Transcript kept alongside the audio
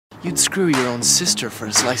You'd screw your own sister for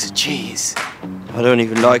a slice of cheese. I don't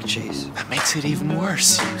even like cheese. That makes it even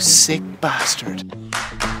worse, you sick bastard.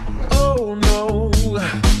 Oh no,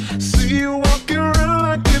 see you walking around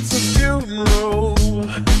like it's a funeral.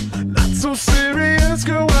 Not so serious,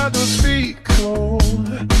 girl, why don't speak cold?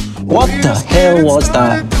 What the hell was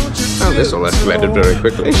that? Oh, this all escalated very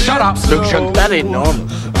quickly. Shut up, Lucian. That ain't normal.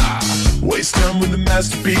 Waste time with the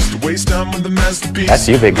masterpiece, waste time with the masterpiece. That's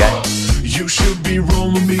you, big guy. You should be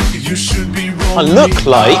rolling me, you should be rolling I look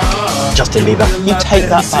like Justin Bieber. You take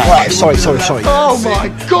that back. Right, sorry. Oh my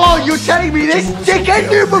God, you're telling me this dickhead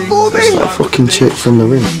knew before me? That fucking chick from the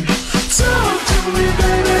ring. Talk to me,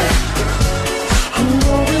 baby. I'm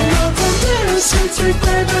rolling up on this, sweet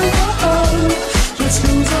baby. Let's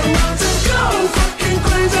lose our minds and go fucking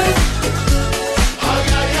crazy.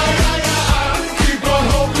 Keep on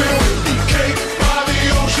hoping, cake by the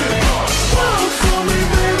ocean. Walk for me,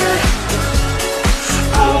 baby.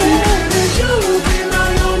 I'll be baby, you'll be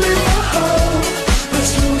Naomi.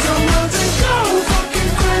 Let's lose our minds and go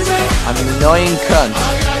fucking crazy. I'm an annoying cunt.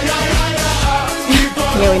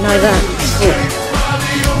 Yeah, we know that. By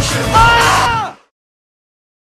the ocean.